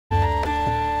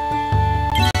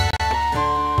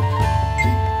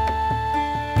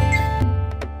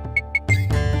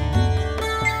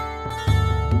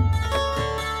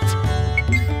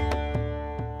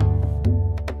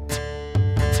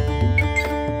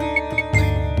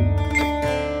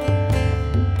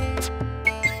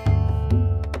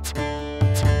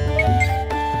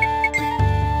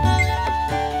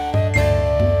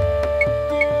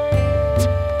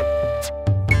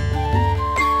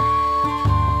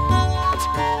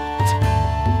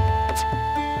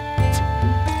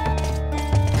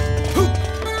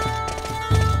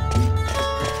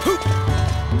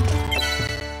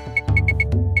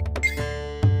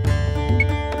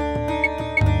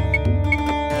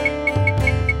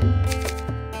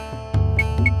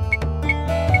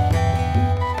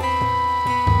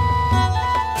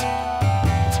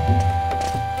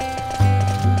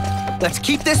Let's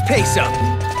keep this pace up.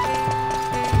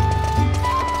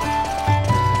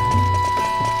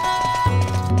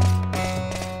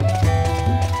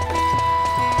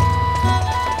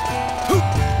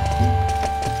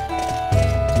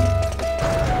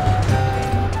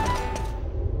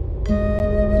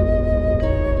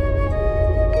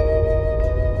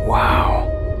 Wow.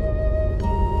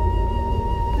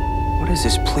 What is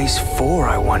this place for,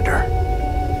 I wonder?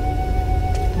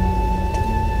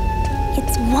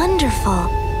 It's wonderful.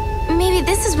 Maybe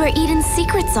this is where Eden's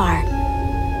secrets are.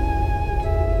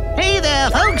 Hey there,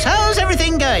 folks. How's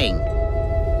everything going?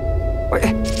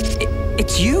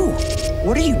 It's you.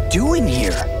 What are you doing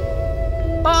here?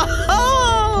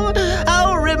 Oh,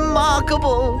 how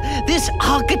remarkable! This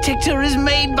architecture is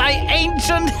made by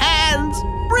ancient hands.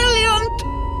 Brilliant!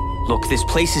 Look, this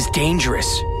place is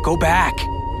dangerous. Go back.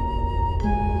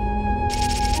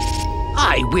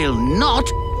 I will not.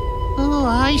 Oh,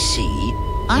 I see.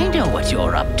 I know what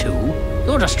you're up to.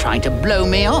 You're just trying to blow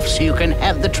me off so you can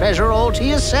have the treasure all to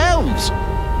yourselves.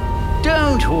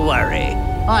 Don't worry.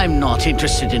 I'm not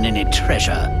interested in any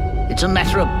treasure. It's a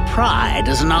matter of pride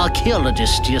as an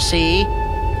archaeologist, you see.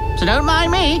 So don't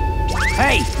mind me.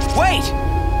 Hey, wait!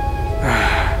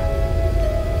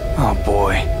 Oh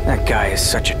boy, that guy is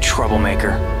such a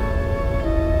troublemaker.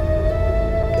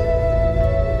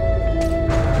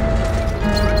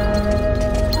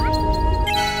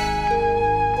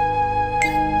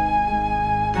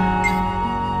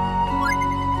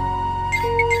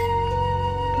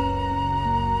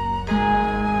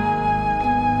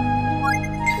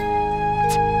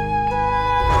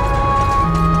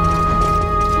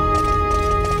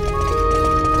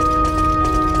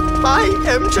 I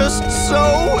am just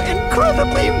so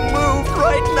incredibly moved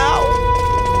right now.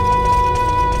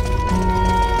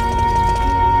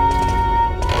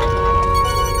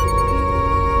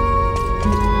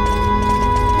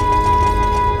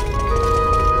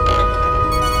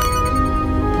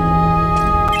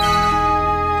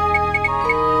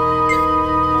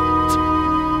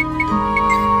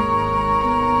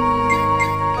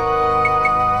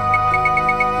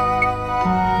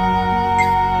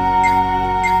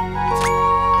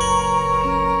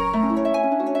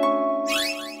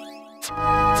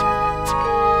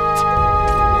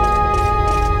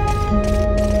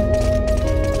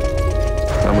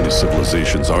 How many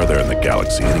civilizations are there in the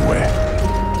galaxy anyway?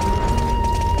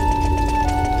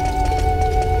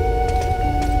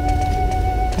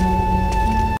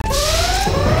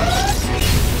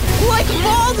 Like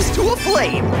moths to a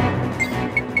flame.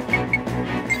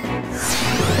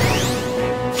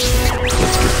 Let's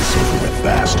get this over with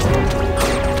fast.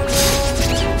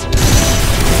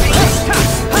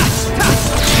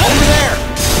 Over there!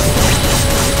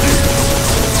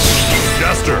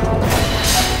 Jester!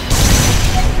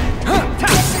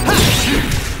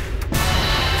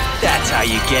 That's how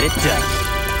you get it done.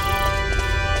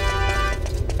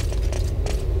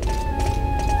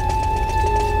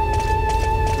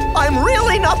 I'm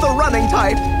really not the running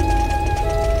type.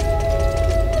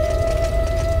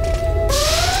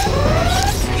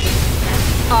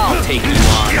 I'll take you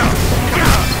on.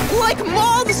 Like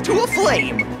moths to a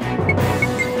flame.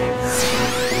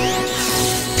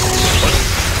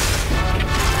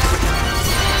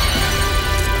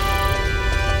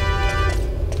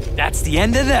 That's the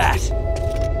end of that.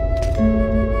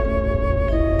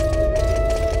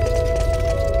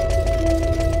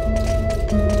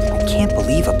 I can't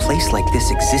believe a place like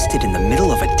this existed in the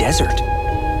middle of a desert.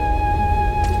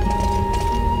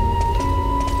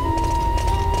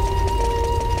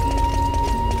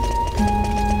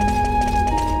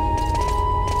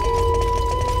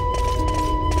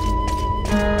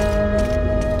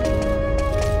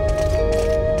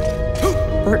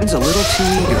 Burton's a little too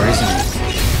eager, isn't he?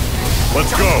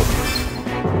 Let's go!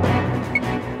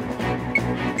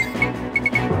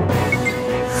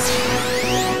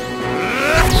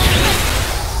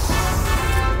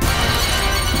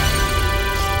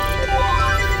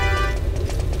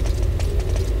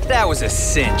 That was a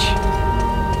cinch.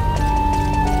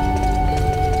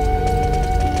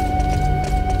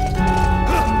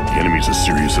 The enemy's as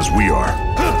serious as we are.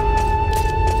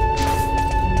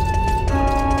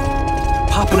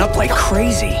 Popping up like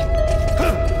crazy.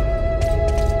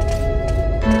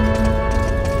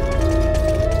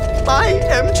 I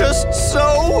am just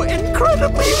so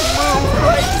incredibly moved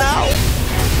right now.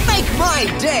 Make my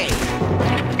day.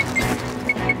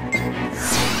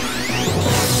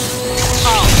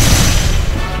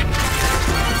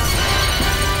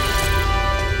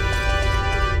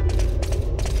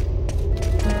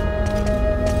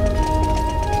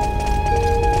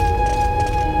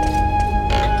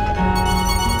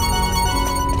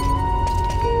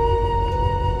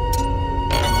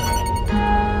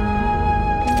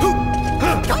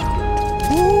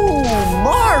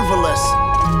 marvelous!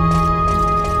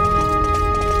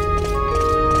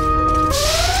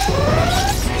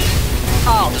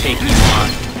 I'll take you on.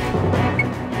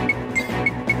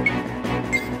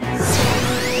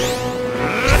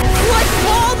 Like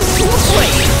moths to a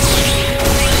flame!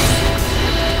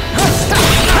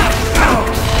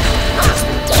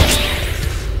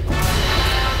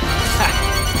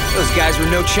 Those guys were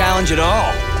no challenge at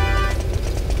all.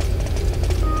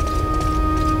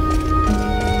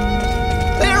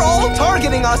 They're all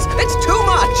targeting us! It's too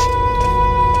much!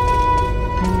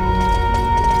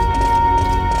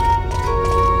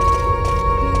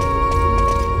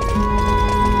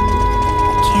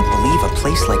 A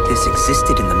place like this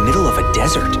existed in the middle of a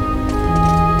desert.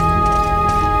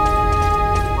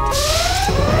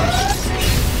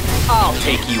 I'll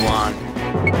take you on.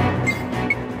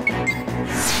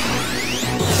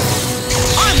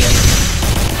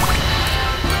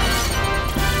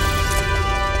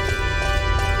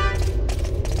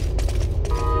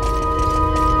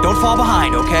 Don't fall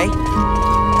behind, okay?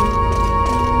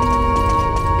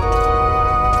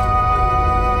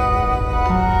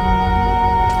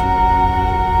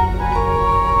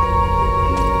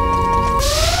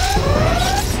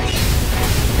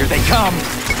 Here they come!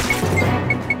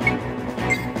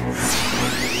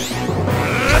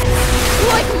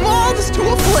 Like moths to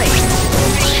a flame!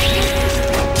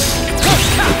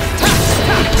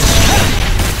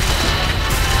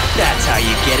 That's how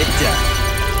you get it done.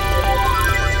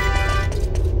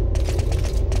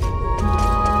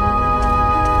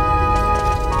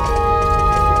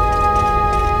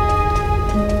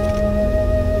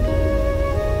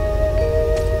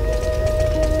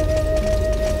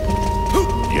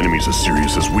 As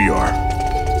serious as we are.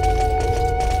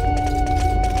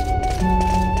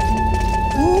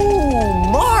 Ooh,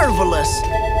 marvelous!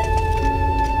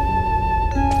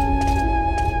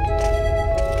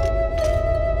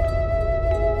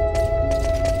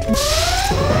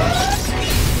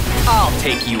 I'll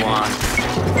take you on.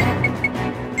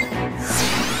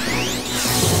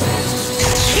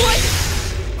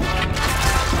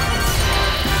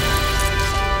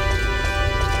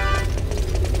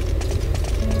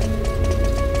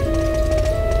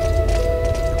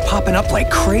 Popping up like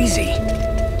crazy.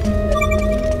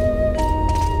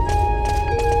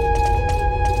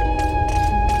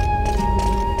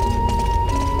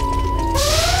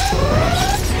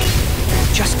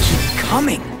 Just keep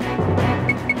coming.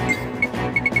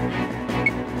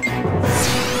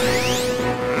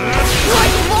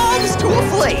 Like moths to a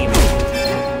flame!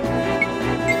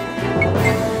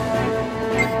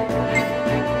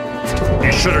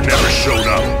 You should have never showed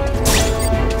up.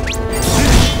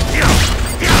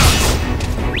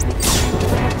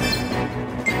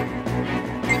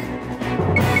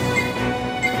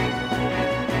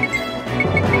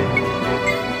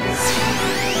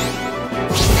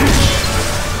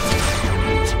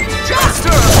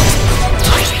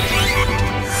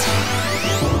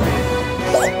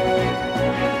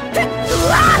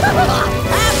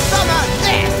 Have some of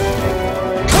this!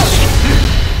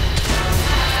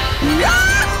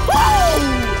 Yahoo!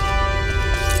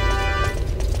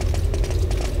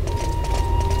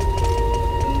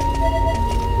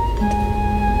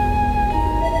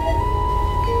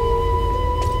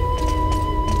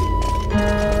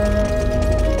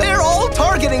 They're all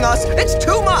targeting us! It's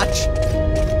too much!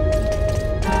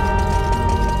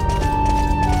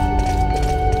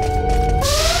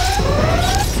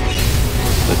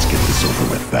 Let's get this over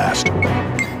with fast.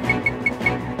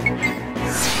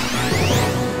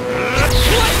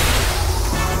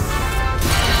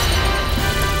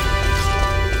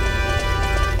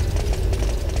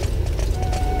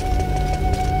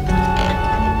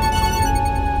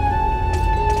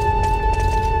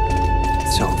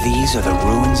 So these are the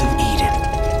ruins of Eden.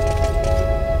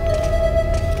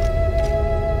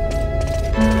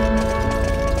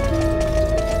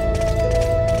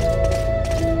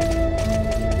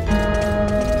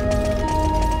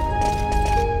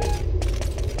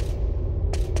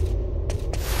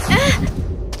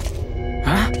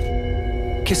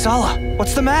 Kisala,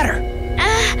 what's the matter?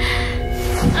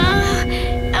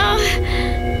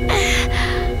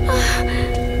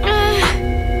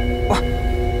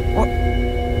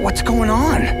 What's going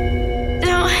on?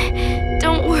 No,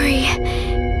 don't worry.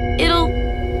 It'll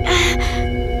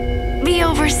be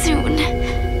over soon.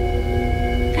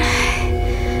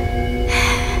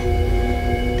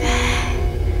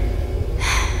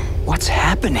 What's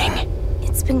happening?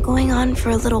 It's been going on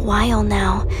for a little while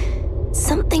now.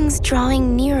 Something's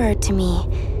drawing nearer to me.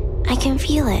 I can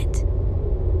feel it.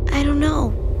 I don't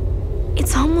know.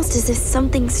 It's almost as if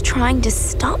something's trying to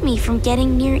stop me from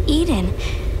getting near Eden.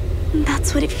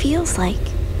 That's what it feels like.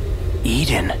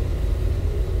 Eden?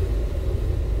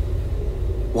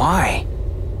 Why?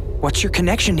 What's your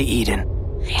connection to Eden?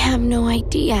 I have no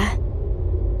idea.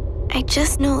 I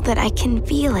just know that I can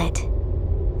feel it.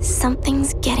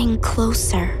 Something's getting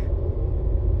closer.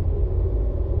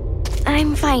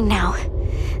 I'm fine now.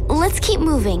 Let's keep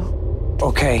moving.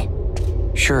 Okay,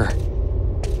 sure.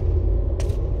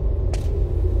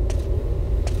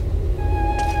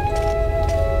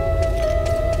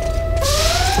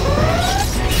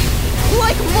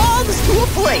 Like moths to a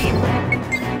flame!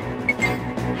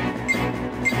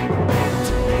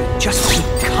 Just keep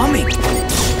coming.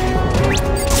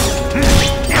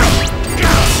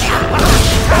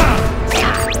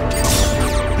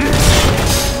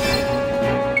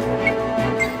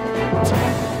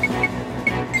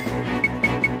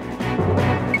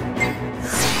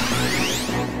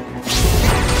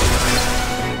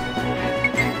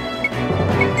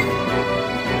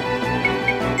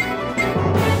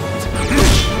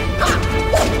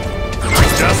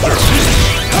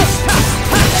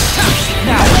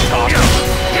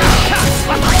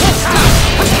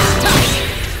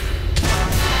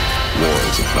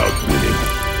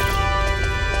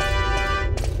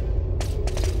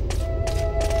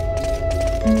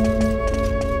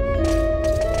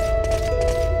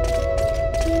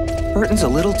 Burton's a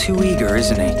little too eager,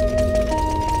 isn't he?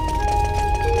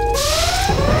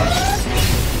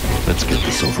 Let's get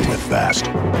this over with fast.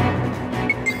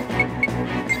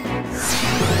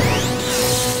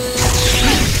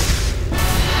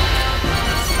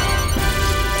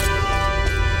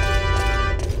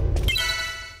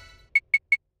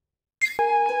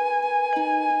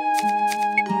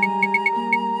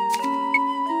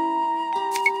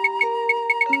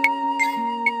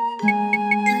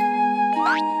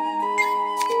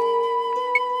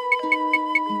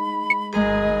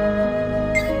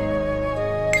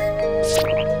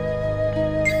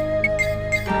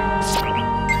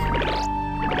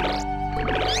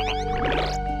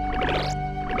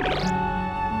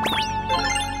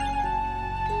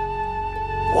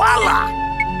 Voila!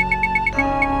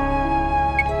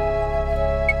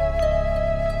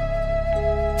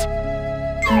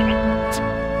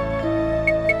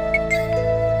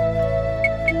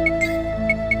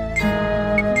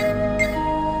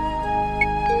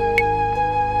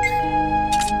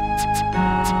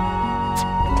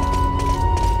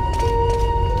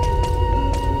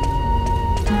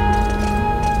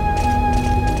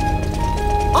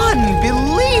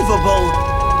 Unbelievable!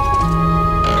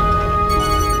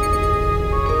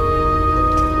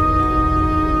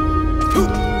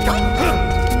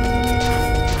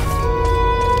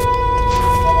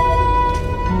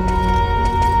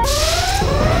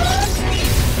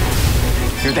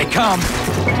 Here they come.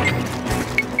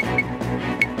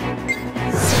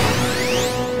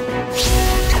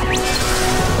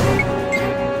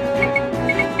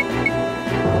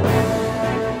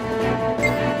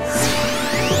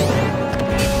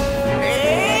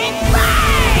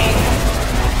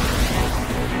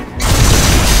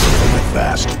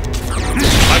 Fast.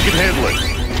 I can handle it.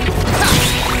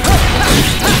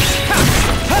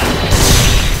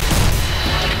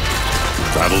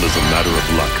 Battle is a matter of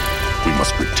luck. We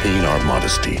must retain our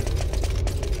modesty.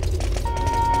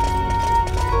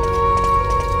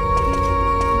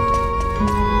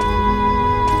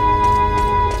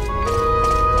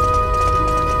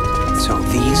 So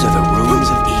these are the ruins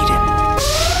of Eden.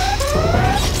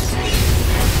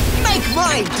 Make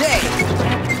my day!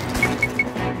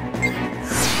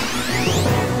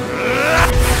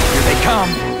 Here they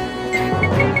come.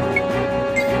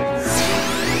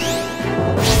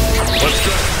 Let's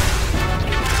go.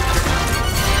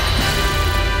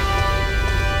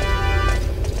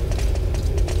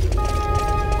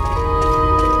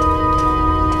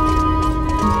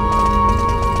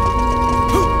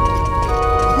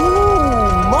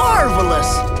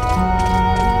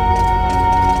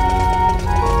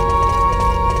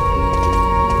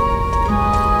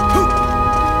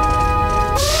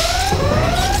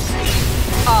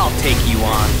 Take you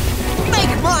on.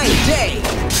 Make my day!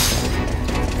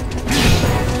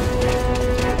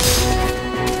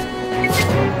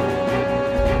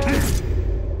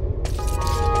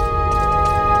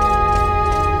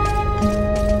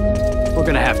 We're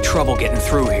gonna have trouble getting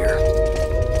through here.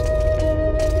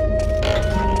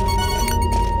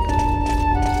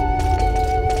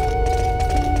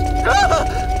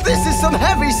 This is some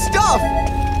heavy stuff!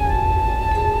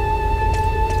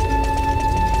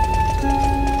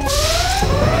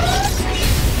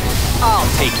 I'll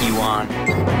take you on.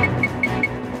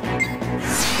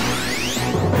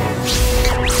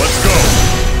 Let's go.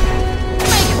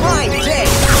 Make my day!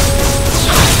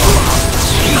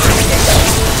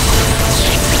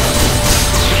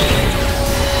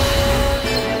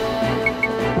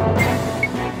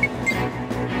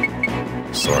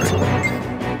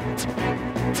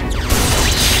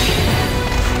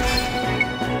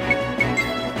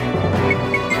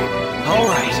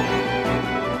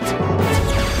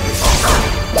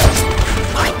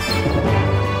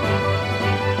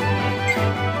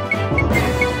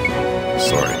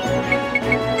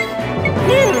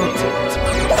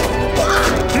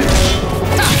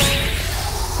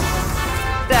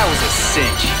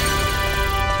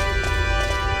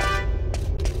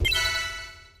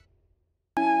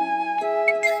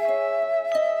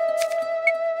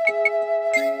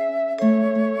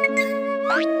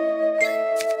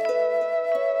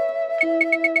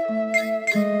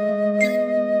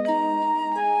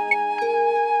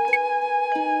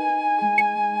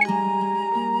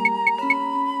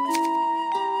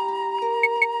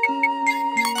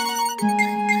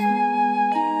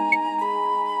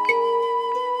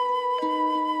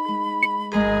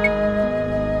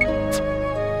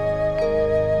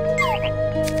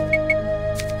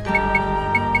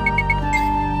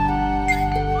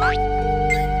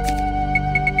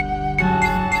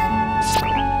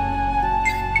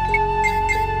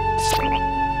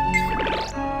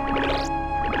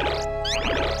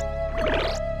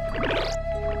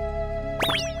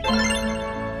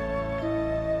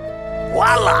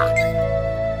 Voila!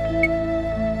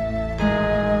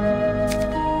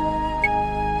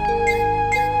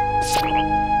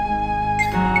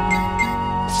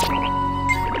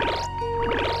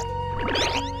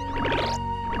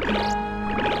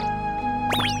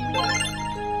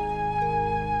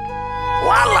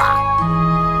 Voila!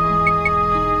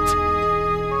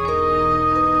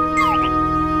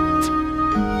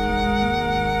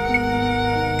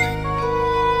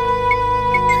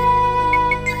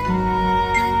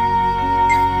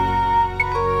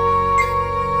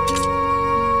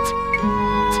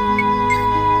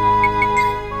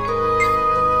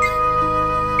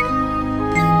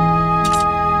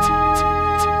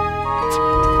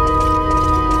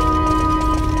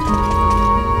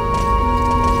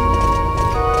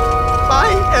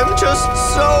 I'm just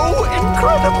so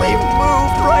incredibly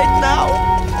moved right now.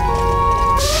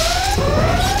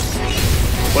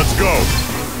 Let's go.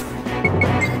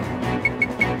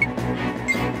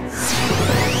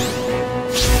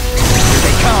 Here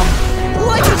they come.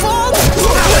 Like a bomb!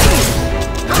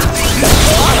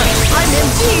 I'm in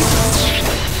deep.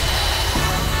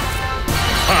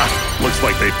 Ha! Looks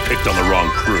like they picked on the wrong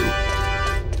crew.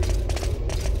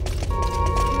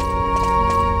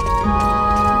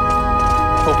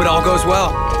 Hope it all goes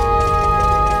well.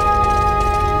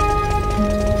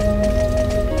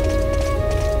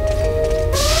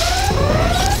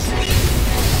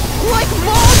 Like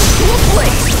moths to a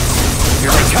flame!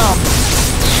 Here they come!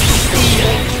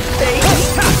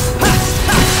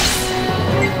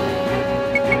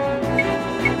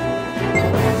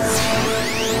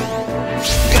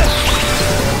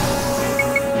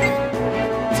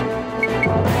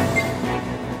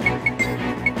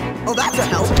 Oh, that's a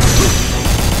help!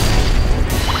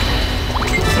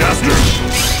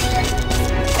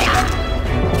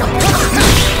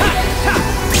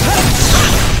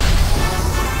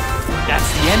 That's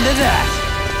the end of that.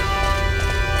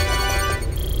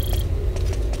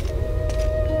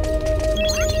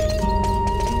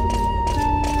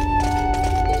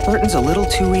 Burton's a little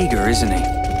too eager, isn't he?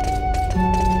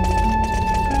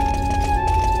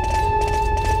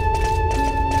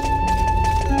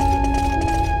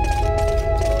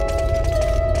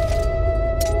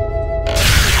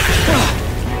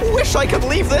 Wish I could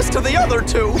leave this to the other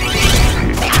two.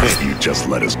 Can't you just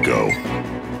let us go?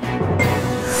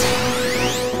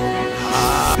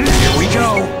 Here we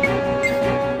go.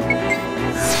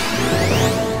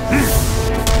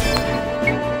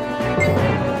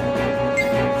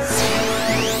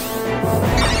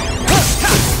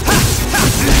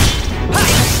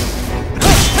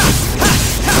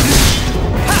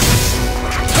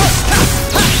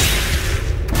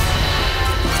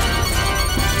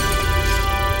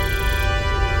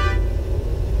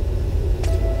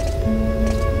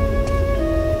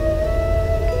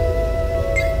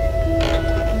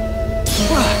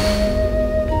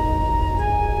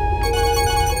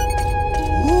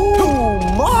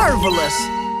 Marvelous!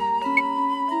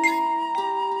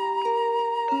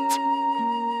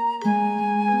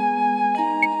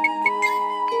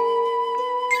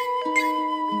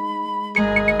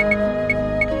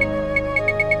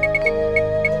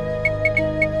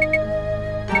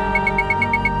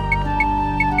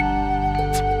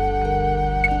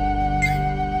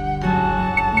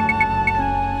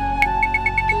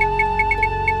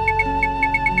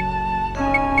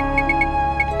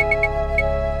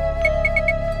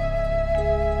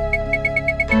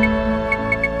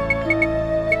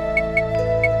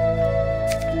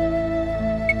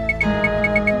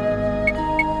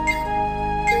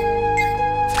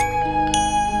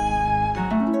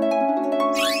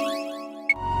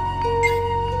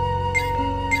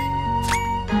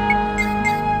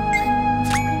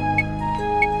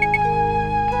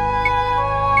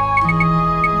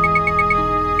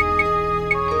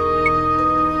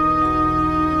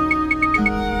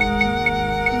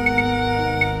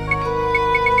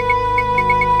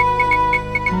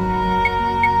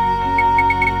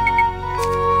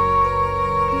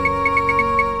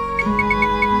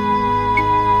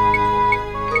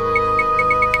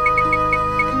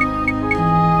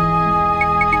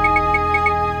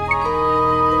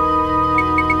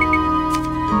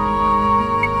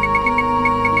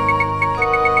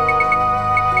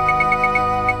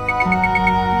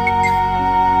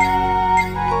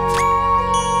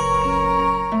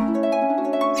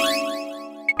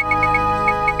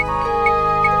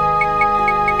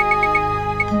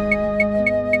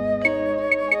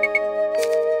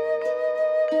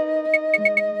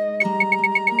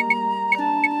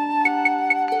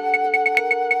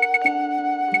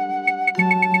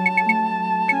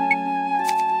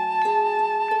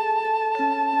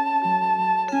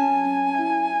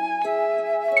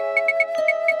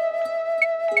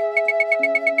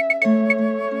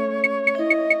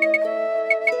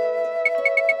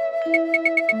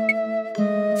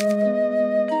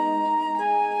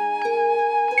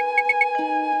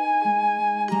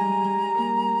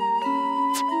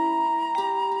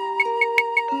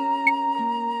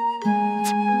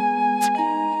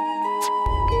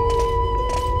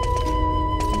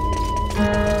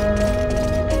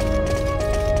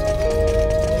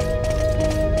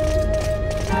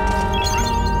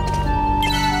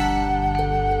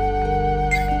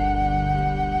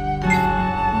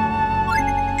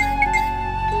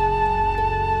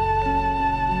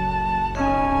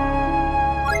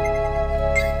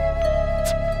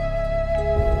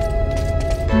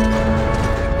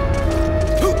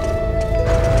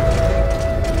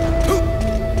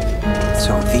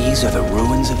 these are the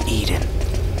ruins of Eden.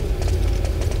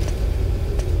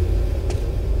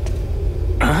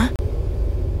 Huh?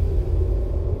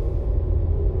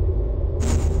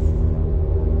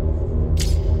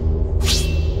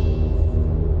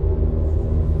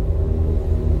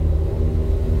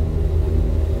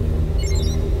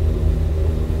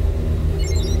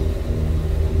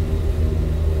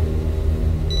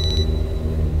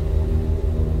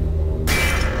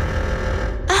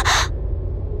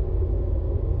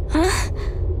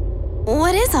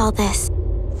 What is all this?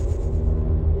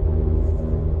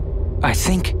 I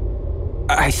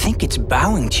think it's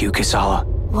bowing to you, Kasala.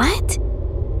 What?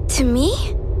 To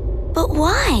me? But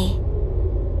why?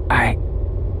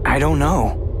 I don't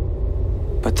know.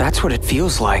 But that's what it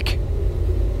feels like.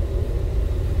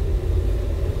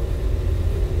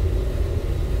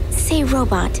 Say,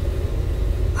 robot,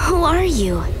 who are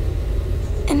you?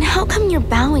 And how come you're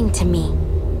bowing to me?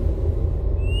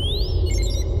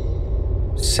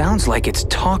 Sounds like it's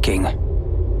talking,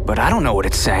 but I don't know what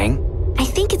it's saying. I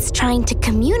think it's trying to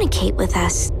communicate with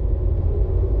us.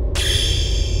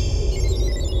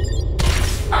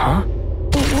 Huh?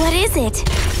 What is it?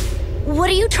 What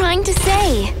are you trying to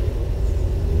say?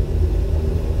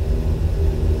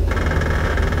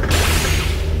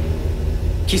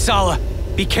 Kisala,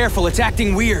 be careful, it's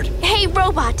acting weird. Hey,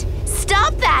 robot,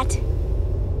 stop that!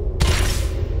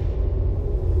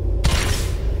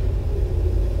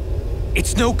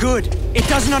 It's no good. It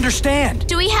doesn't understand.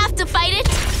 Do we have to fight it?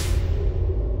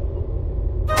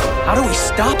 How do we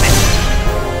stop it?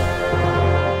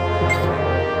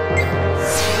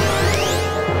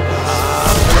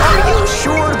 Are you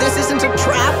sure this isn't a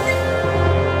trap?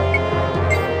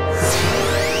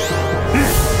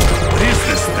 What is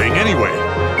this thing anyway?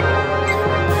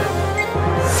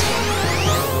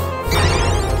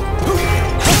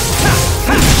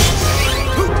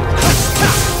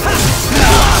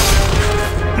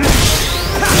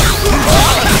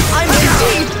 I'm in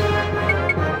deep!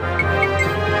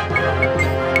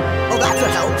 Oh, that's a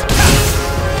help.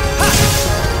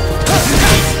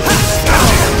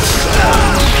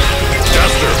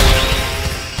 Duster!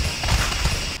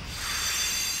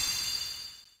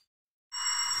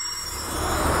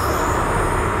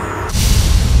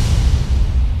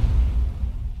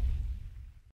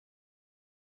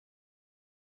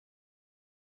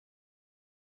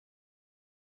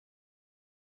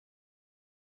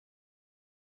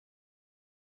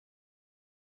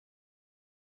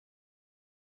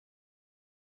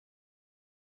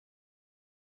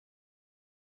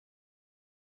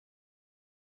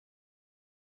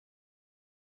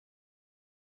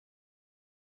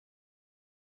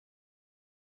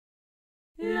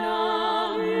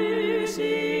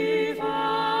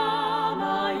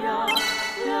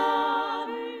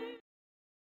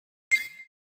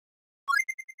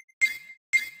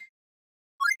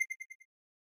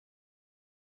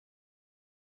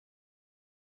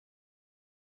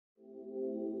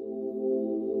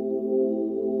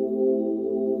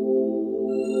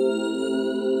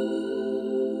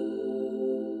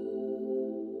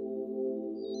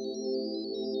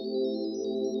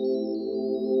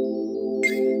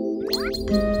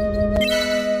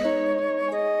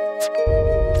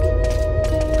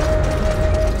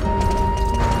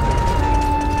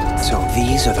 So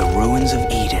these are the ruins of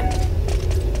Eden.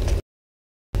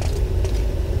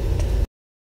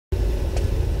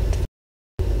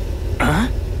 Huh?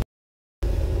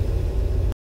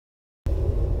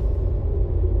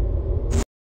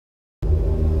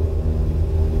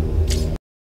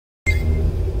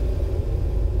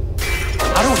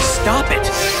 How do we stop it?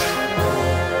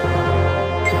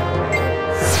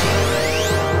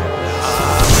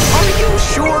 Are you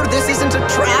sure this isn't a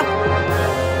trap?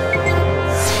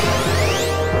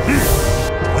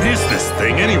 What is this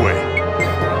thing anyway?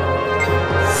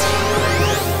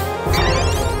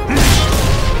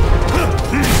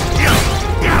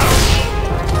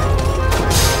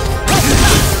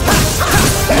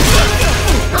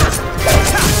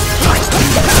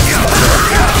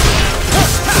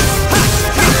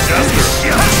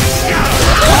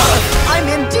 I'm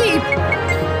in deep!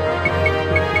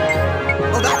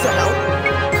 Oh, that's a help.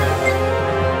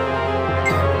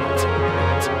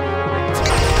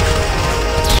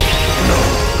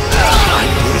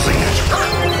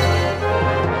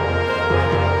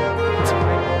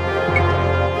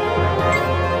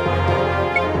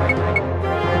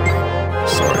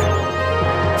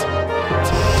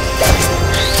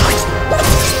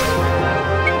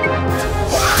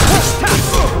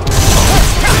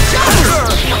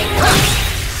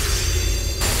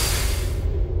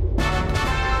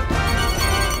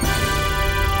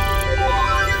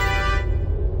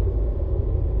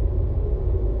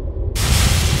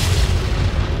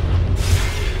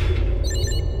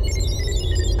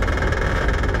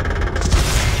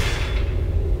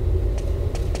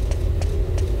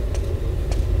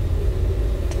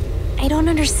 don't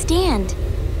understand.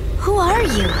 Who are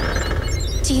you?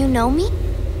 Do you know me?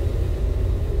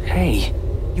 Hey,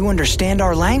 you understand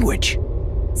our language.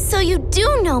 So you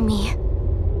do know me.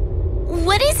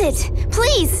 What is it?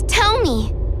 Please, tell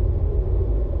me.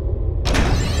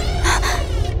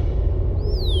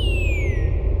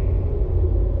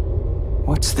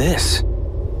 What's this?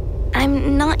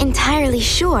 I'm not entirely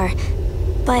sure,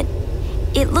 but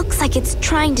it looks like it's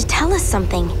trying to tell us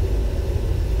something.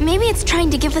 Maybe it's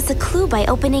trying to give us a clue by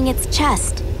opening its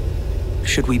chest.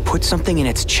 Should we put something in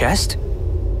its chest?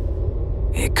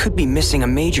 It could be missing a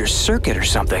major circuit or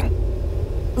something.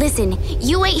 Listen,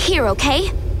 you wait here, okay?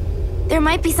 There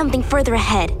might be something further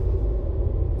ahead.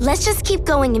 Let's just keep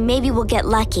going and maybe we'll get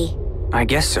lucky. I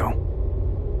guess so.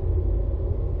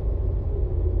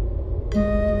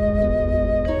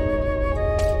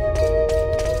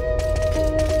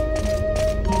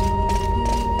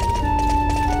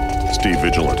 Stay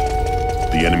vigilant.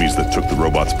 The enemies that took the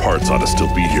robot's parts ought to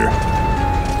still be here.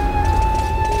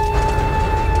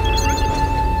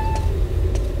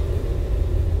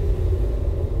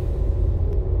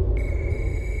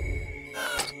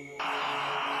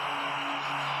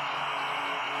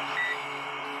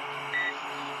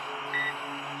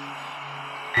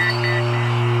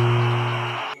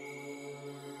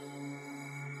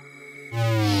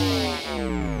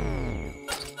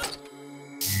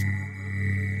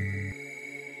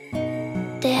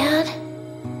 Dad?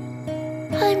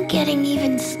 I'm getting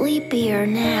even sleepier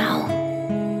now.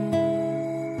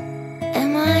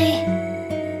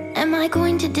 Am I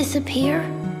going to disappear?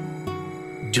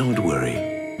 Don't worry.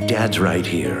 Dad's right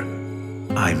here.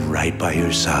 I'm right by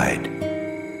your side.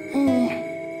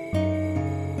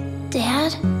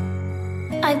 Dad?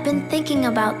 I've been thinking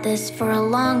about this for a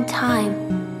long time.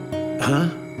 Huh?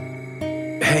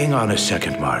 Hang on a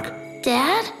second, Mark.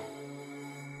 Dad?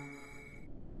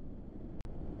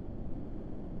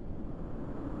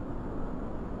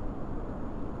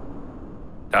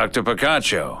 Dr.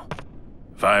 Picacho,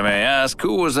 if I may ask,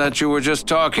 who was that you were just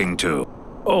talking to?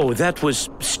 Oh, that was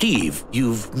Steve.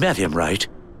 You've met him, right?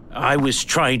 I was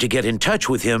trying to get in touch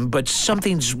with him, but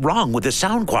something's wrong with the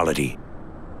sound quality.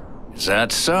 Is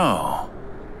that so?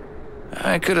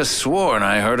 I could have sworn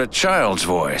I heard a child's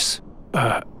voice.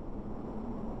 Dr.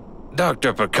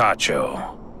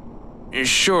 Picacho,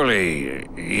 surely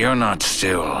you're not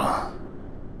still...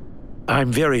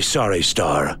 I'm very sorry,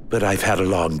 Star, but I've had a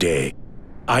long day.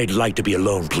 I'd like to be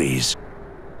alone, please.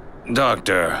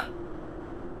 Doctor...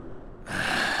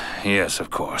 Yes, of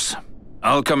course.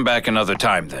 I'll come back another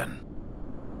time then.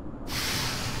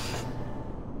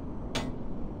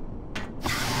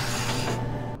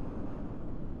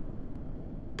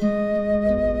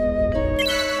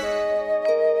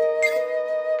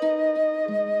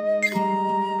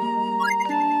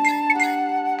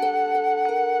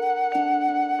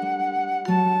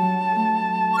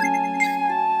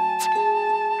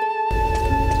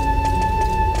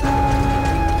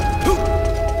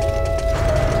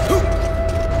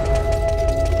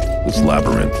 This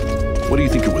labyrinth, what do you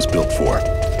think it was built for?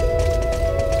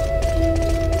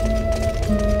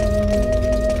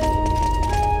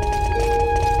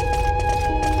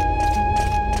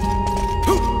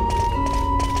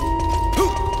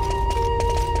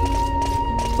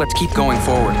 Let's keep going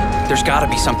forward. There's gotta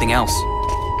be something else.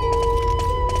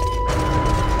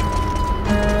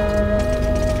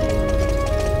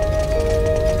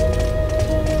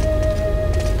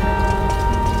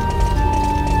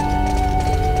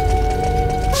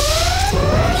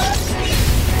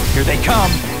 Here they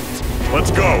come!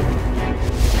 Let's go!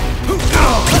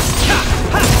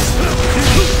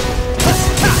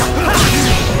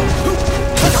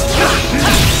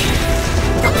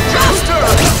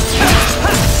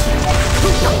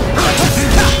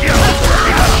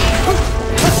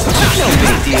 No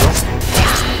big deal.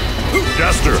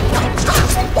 Jester!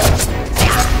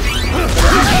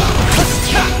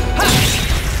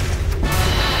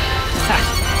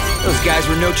 Those guys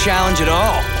were no challenge at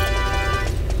all.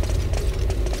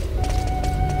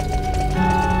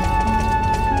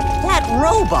 That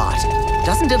robot!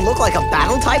 Doesn't it look like a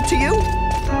battle type to you?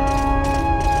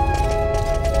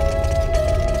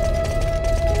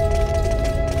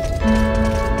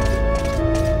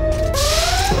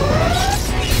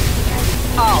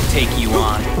 I'll take you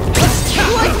on.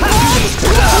 Like bombs to a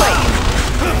plate!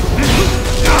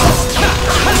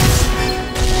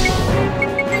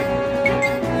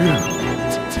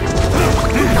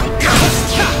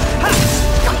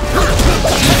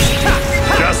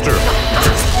 Jester!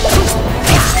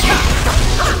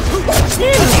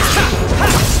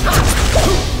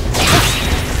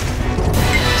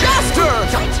 Jester!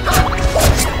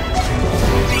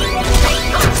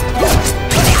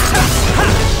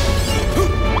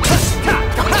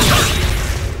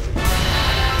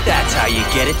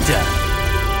 get it done.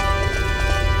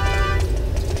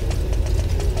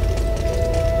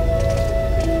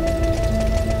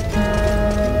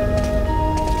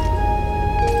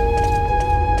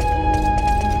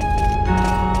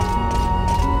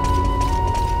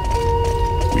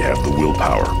 We have the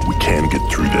willpower. We can get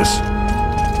through this.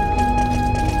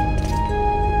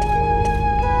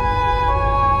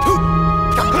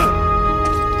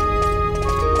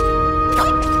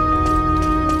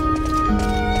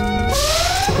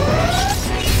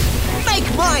 Make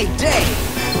my day!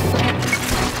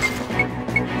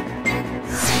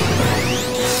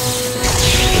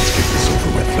 Let's get this over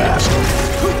with fast.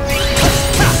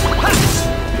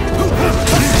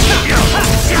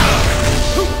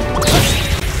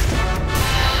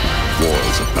 War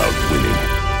is about winning.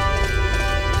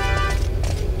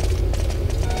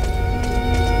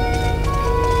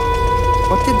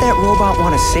 What did that robot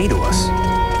want to say to us?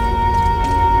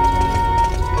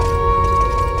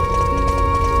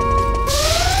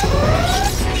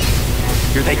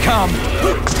 Here they come!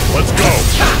 Let's go!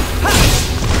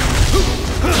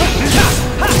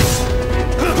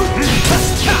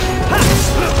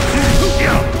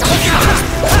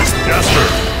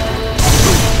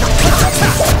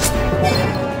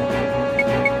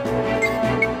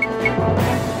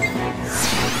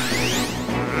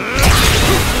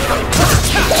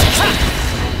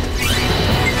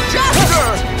 Jasper!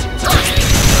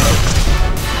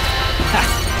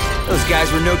 Those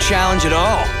guys were no challenge at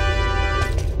all.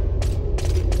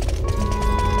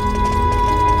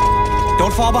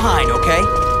 Don't fall behind, okay?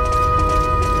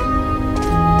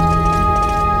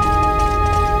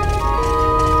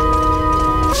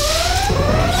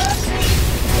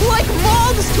 Like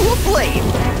moths to a flame!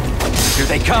 Here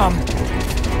they come!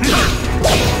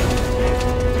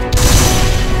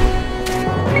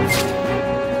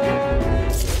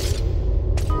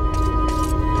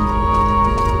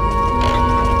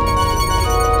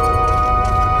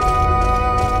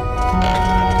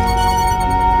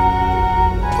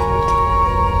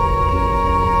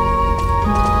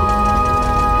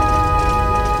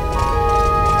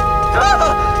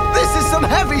 This is some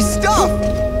heavy stuff!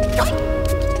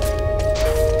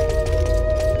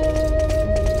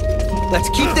 Let's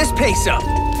keep this pace up.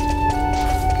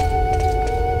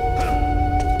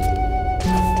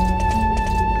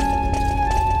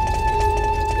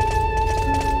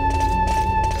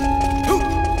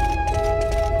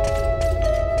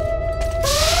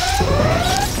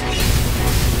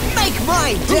 Make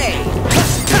my day!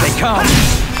 Here they come!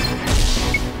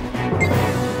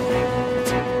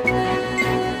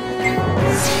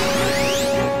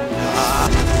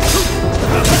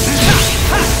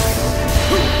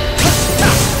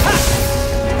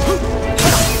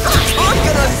 I'm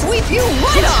gonna sweep you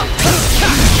right up!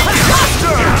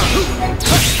 Faster!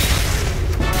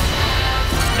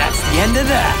 That's the end of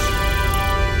that.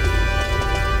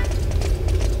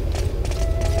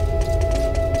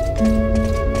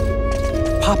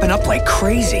 Popping up like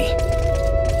crazy.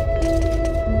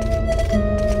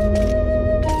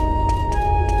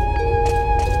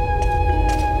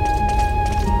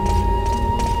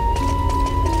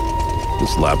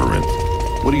 This labyrinth.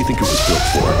 What do you think it was built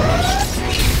for?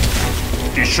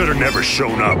 You should have never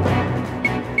shown up.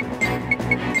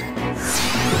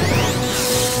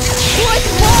 Like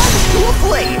moths to a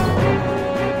flame!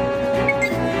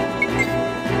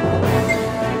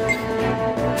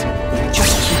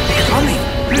 Just keep coming.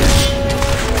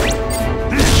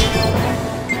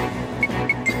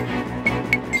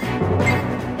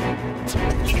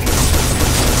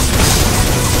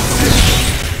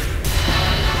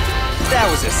 That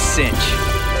was a cinch.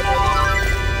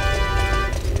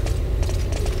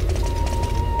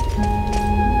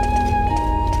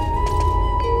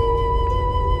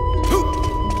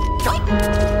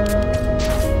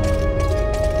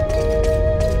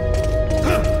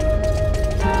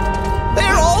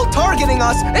 They're all targeting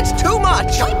us! It's too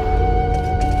much!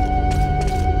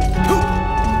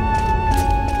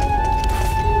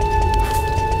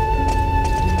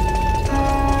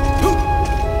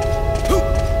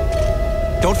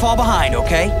 Don't fall behind,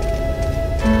 okay?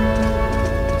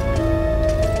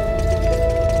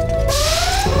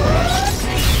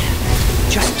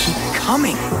 Just keep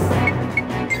coming.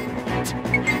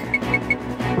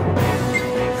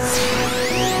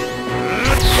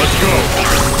 Let's go!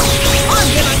 I'm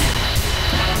gonna...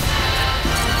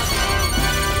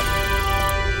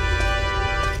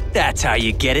 That's how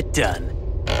you get it done.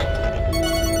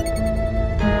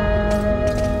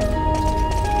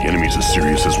 The enemy's as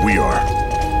serious as we are.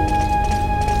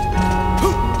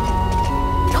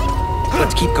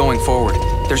 Let's keep going forward.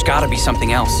 There's gotta be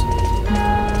something else.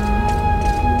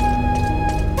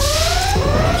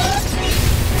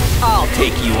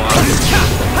 take you on.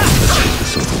 Let's get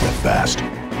this over with fast.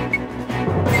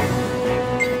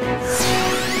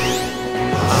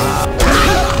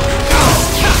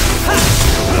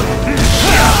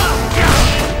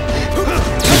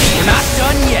 We're not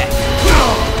done yet.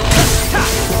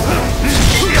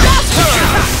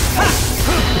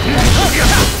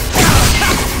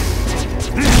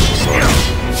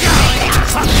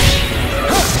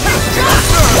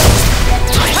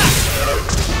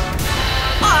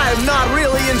 I'm not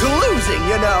really into losing,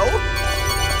 you know.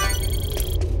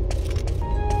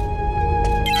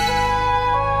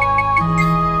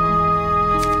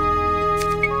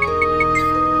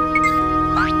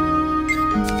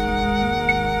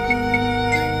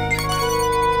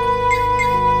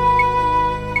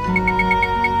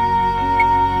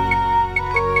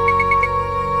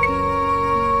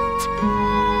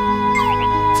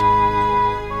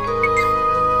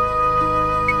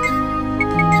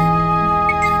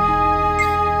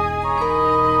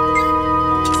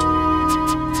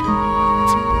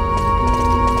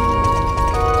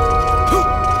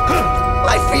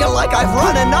 I feel like I've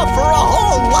run enough for a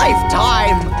whole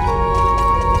lifetime!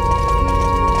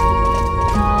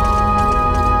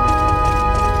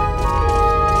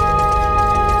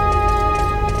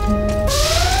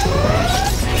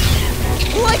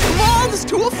 Like moths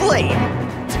to a flame!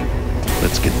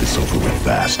 Let's get this over with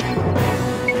fast.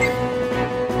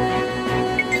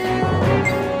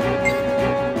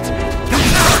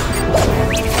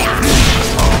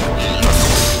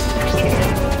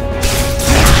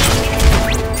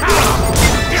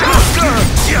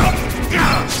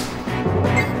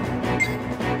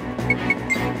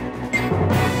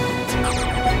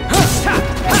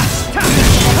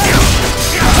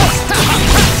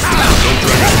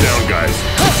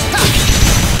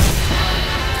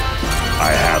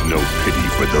 I have no pity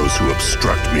for those who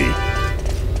obstruct me.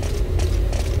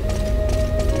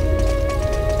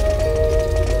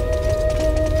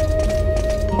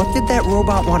 What did that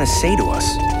robot want to say to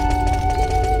us?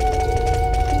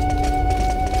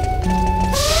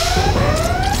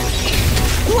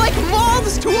 Like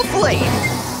moths to a flame!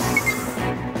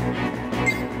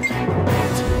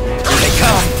 Here they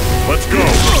come! Let's go!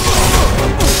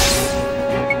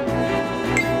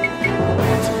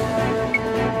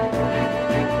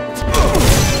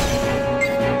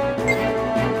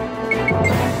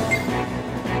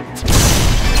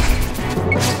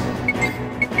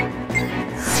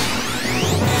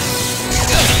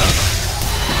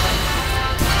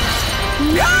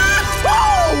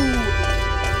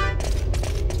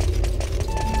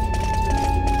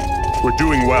 We're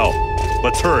doing well.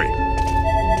 Let's hurry.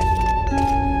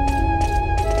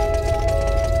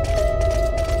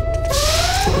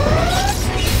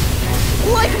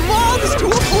 Like moths to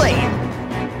a flame!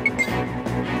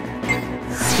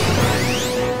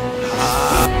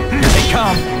 Here they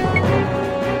come!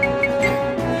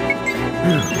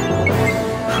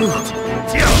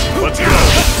 Let's go!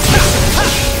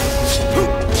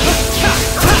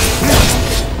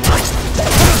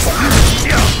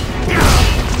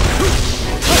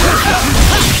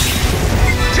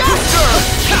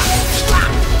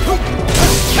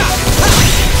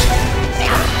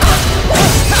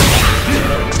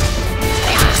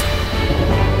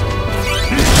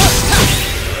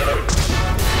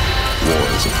 War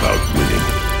is about winning.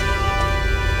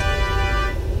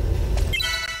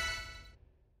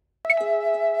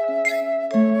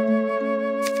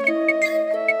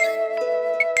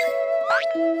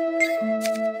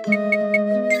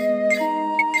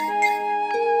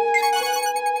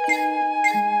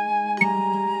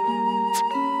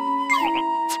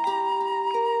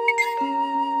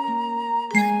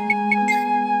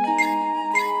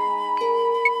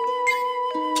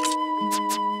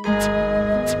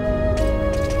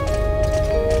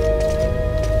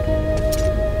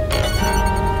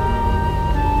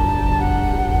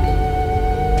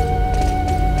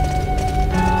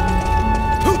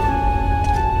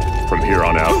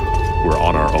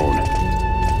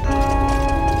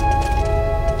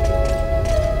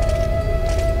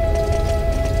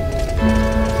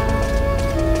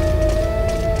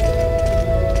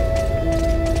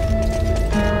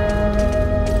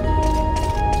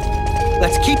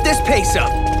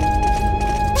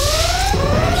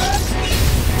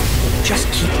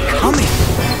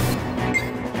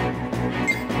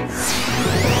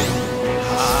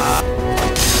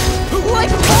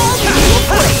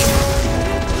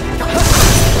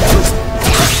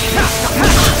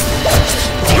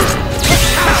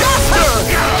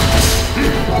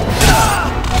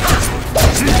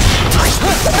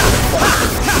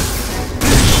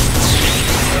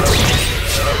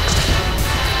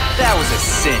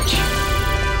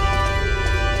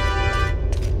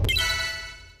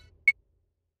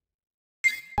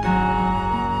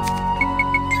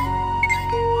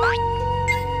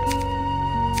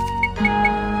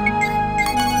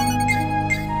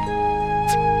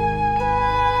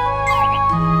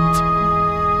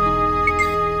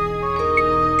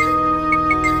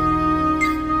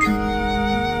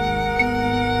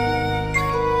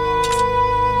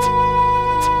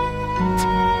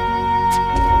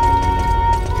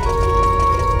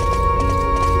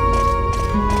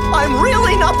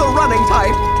 not the running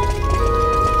type.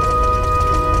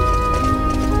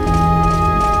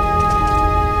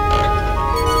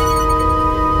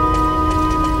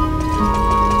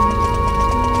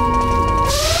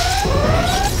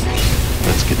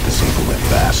 Let's get this over with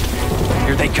fast.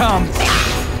 Here they come.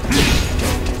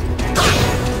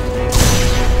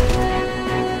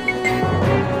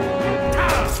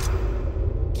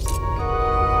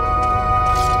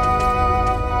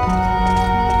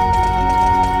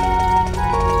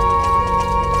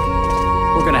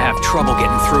 We're gonna have trouble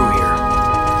getting through here.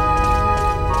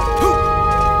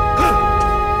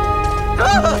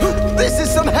 This is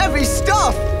some heavy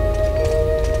stuff!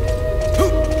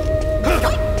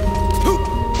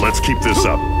 Let's keep this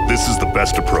up. This is the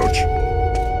best approach.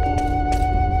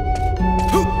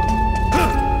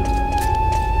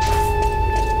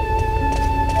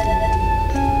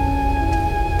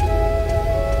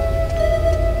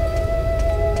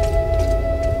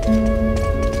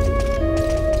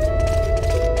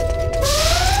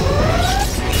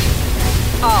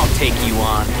 I'll take you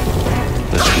on.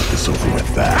 Let's get this over with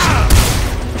fast.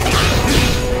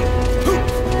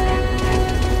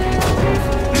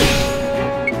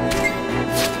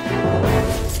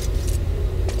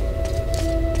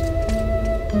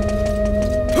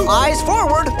 Eyes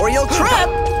forward, or you'll trip!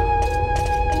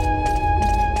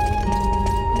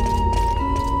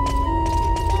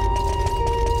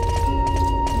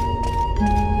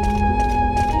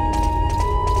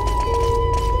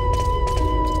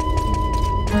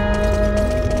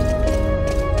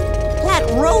 That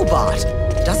robot!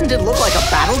 Doesn't it look like a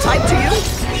battle type to you?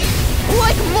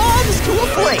 Like moths to a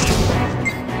flame!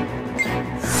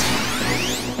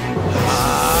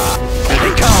 Here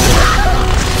they come.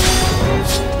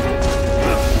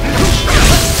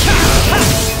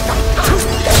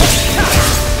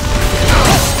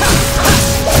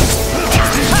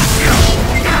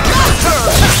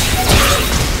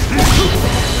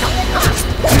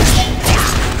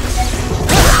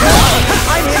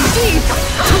 I'm in deep!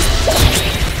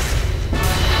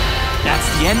 That's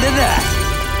the end of that.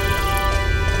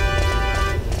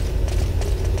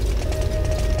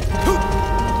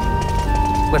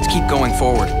 Let's keep going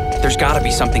forward. There's gotta be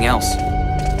something else.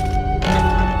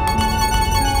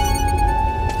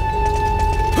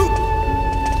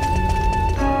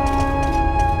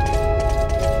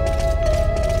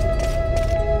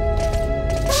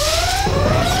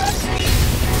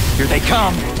 Here they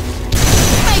come.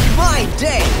 Make my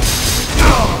day!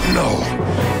 Oh, no.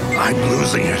 I'm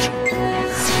losing it.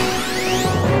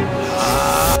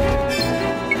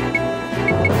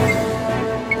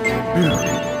 You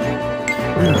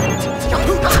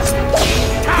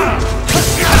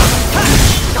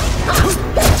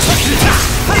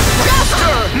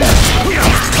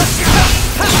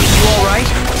all right?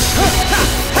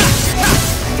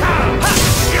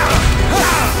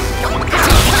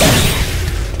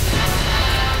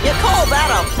 You call that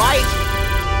a fight?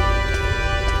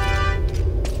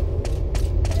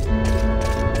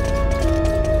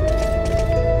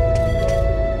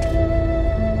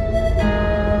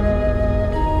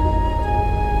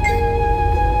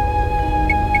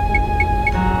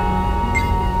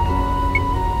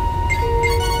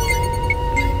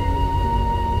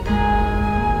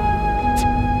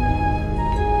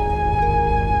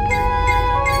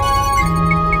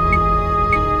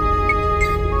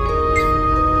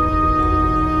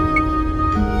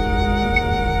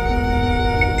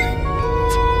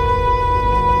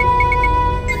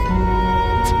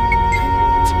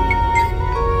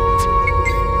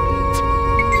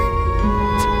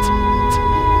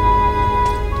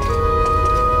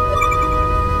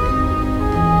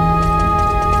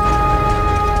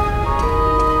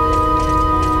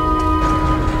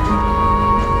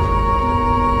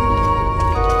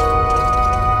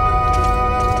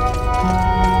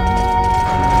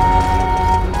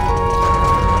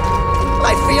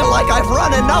 I've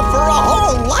run enough for a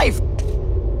whole life!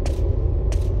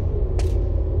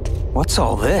 What's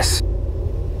all this?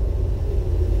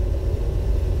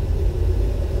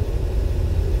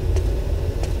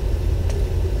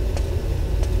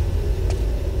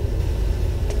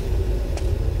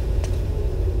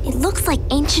 It looks like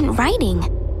ancient writing.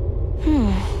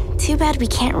 Too bad we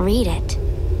can't read it.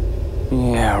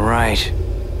 Yeah, right.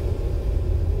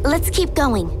 Let's keep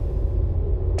going.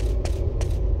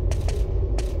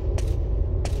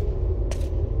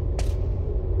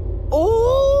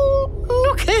 Oh,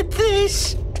 look at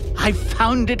this! I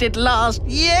found it at last.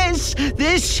 Yes,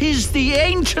 this is the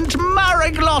ancient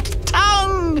Mariglot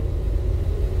tongue.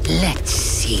 Let's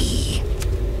see.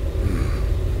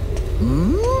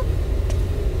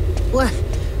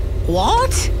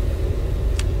 What?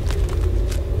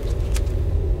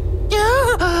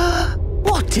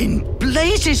 What in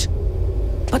blazes?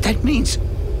 But that means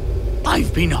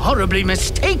I've been horribly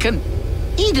mistaken.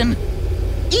 Eden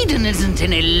isn't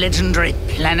in a legendary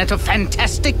planet of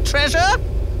fantastic treasure.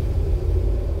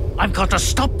 I've got to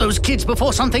stop those kids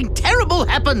before something terrible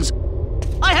happens.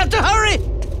 I have to hurry.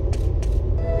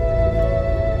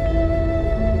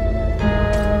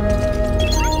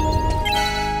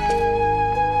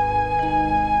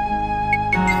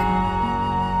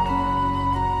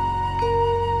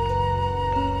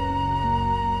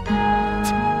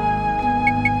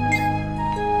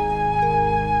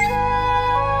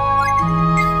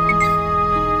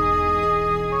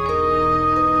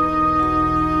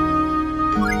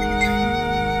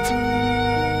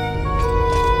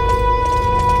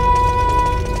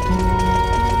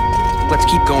 Let's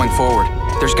keep going forward.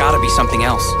 There's gotta be something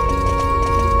else.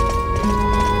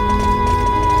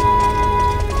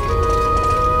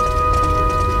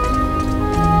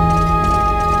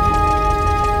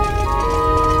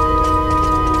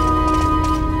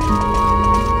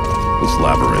 This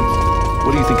labyrinth,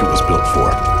 what do you think it was built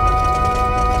for?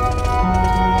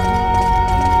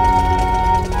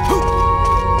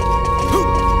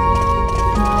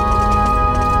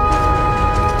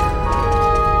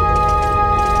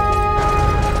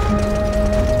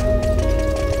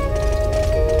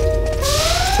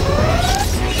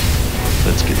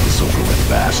 Let's get this over with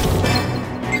fast.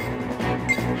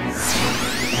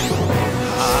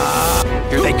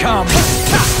 Here they come.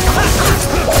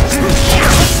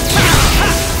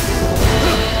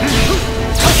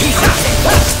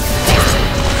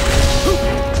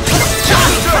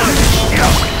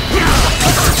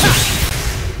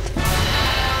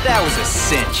 That was a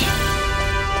cinch.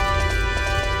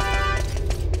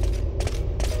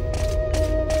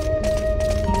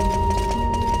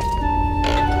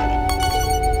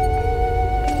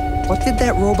 What did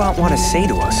that robot want to say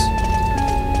to us?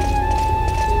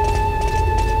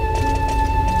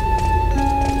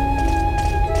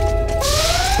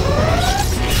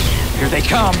 Here they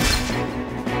come.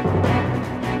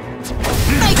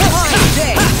 Make my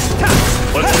day!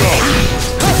 Let's go!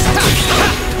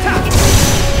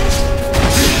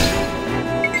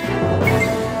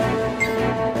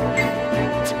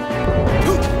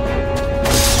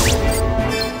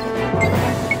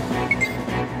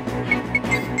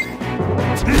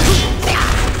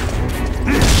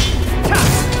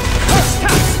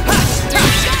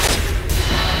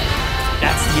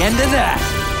 That's the end of that.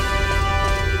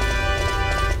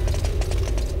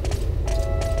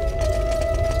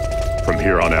 From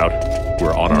here on out,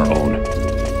 we're on our own.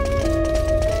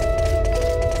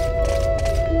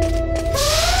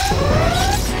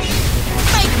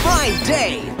 Make my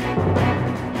day!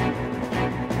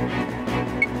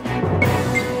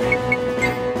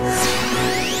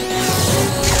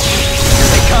 Here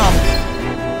they come.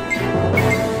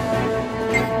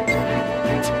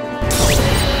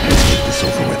 Let's get this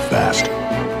over with fast.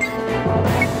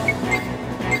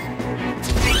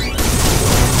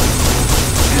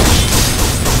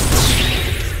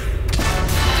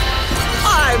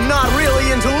 I'm not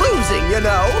really into losing, you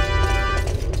know.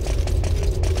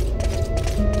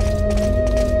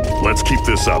 Let's keep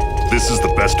this up. This is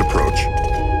the best approach.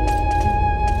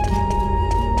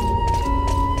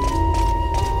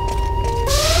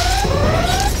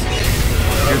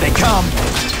 Here they come.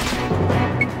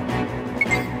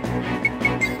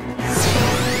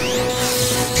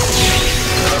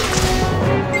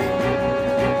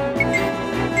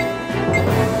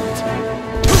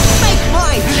 Make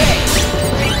my day!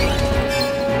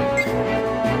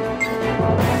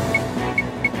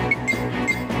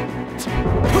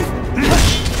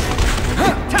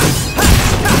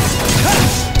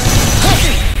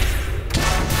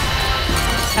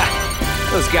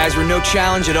 Those guys were no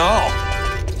challenge at all.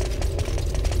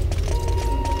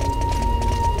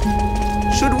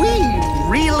 Should we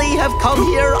really have come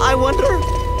here, I wonder?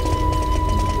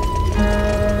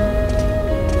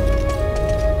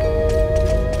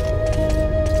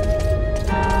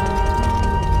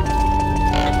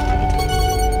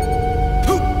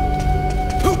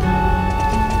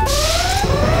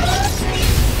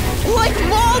 Like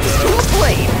moths to a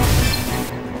flame!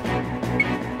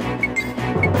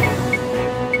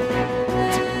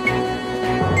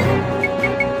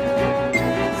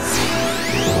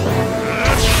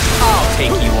 I'll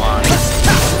take you on.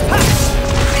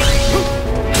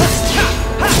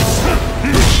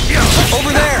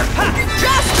 Over there!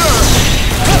 Jaster!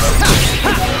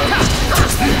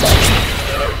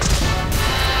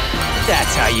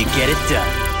 That's how you get it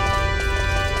done.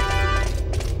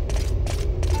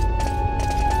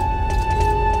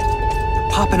 They're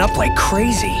popping up like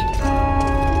crazy.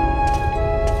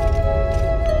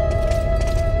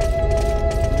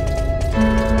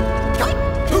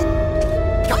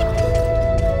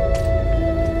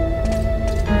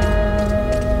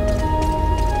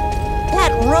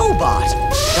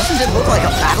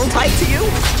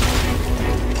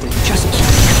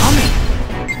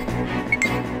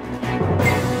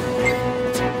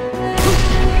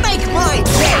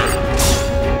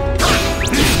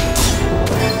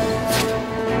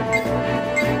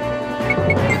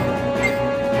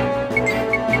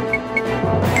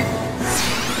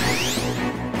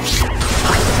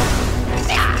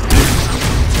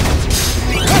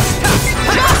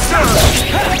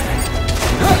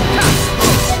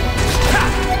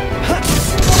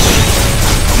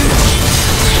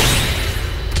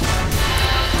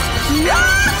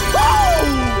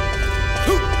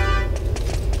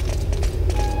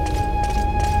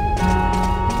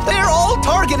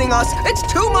 It's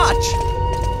too much!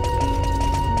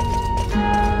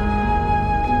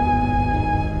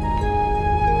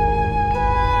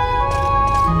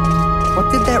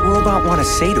 What did that robot want to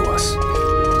say to us?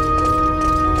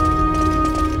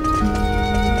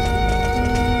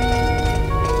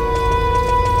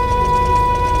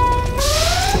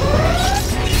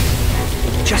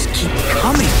 Just keep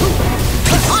coming.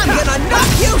 I'm gonna knock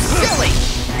you silly!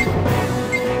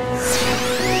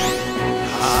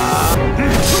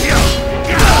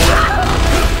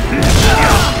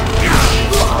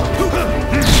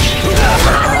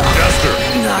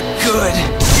 Not good.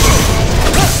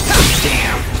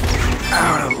 Damn.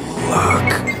 Out of luck.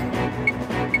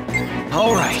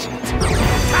 All right.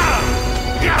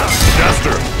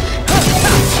 Duster!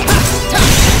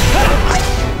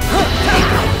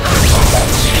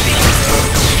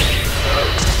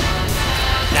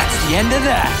 That's the end of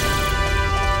that.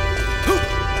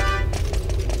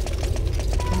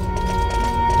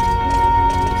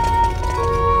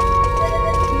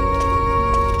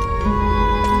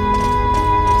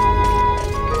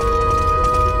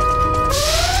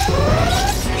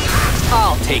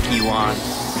 I'll take you on.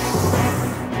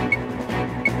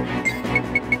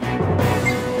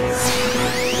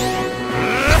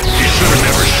 You should have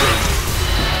never shoot.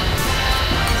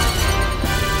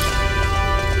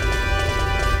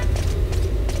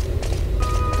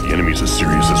 The enemy's as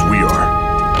serious as we are.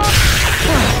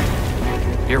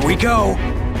 Here we go.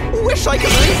 Wish I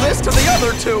could leave this to the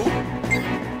other two!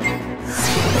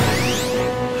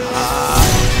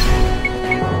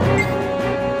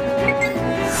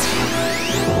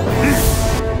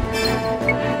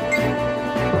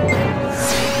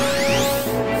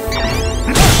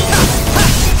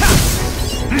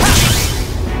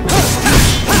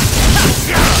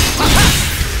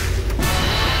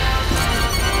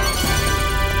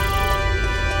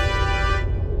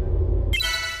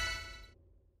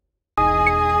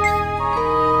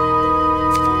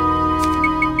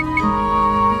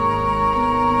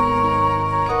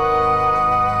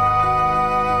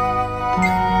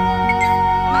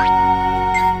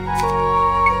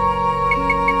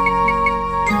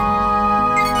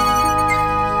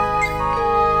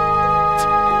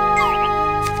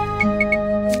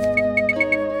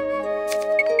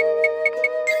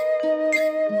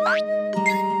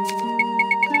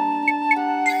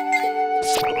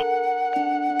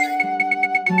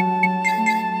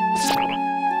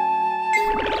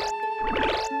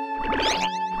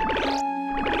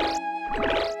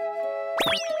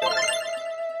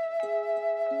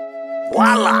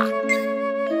 Voila!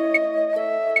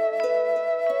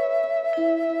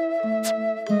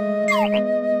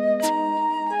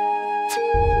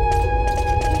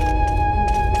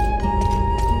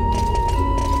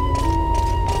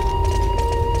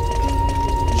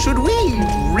 Should we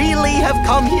really have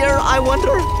come here, I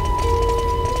wonder?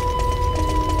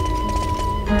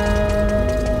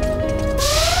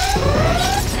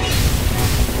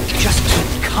 Just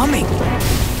keep coming.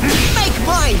 Make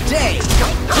my day!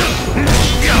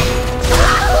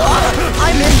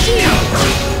 I'm in deep!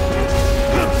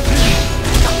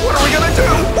 What are we gonna do?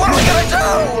 What are we gonna do?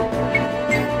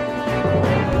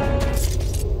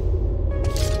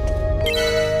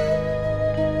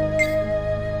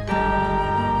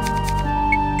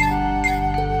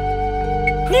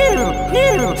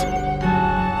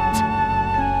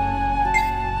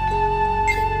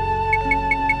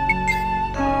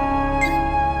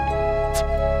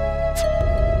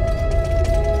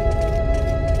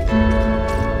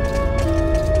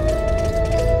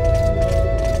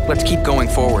 Let's keep going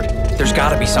forward. There's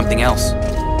gotta be something else.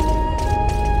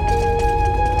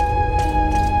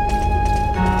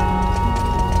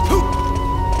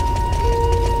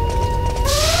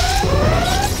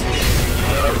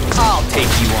 I'll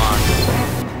take you on.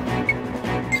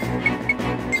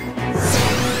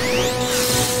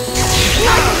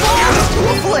 Like bombs to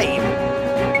a flame!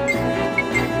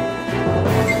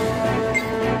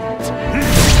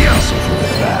 Yeah, so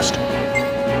fast.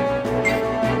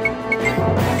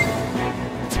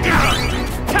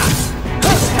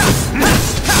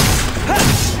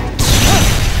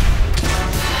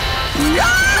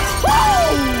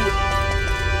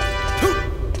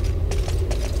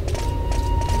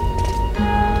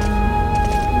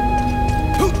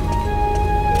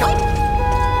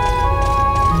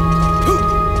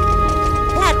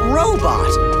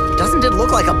 Robot! Doesn't it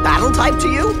look like a battle type to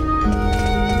you?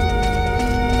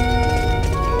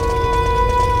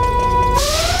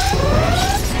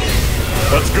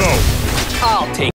 Let's go!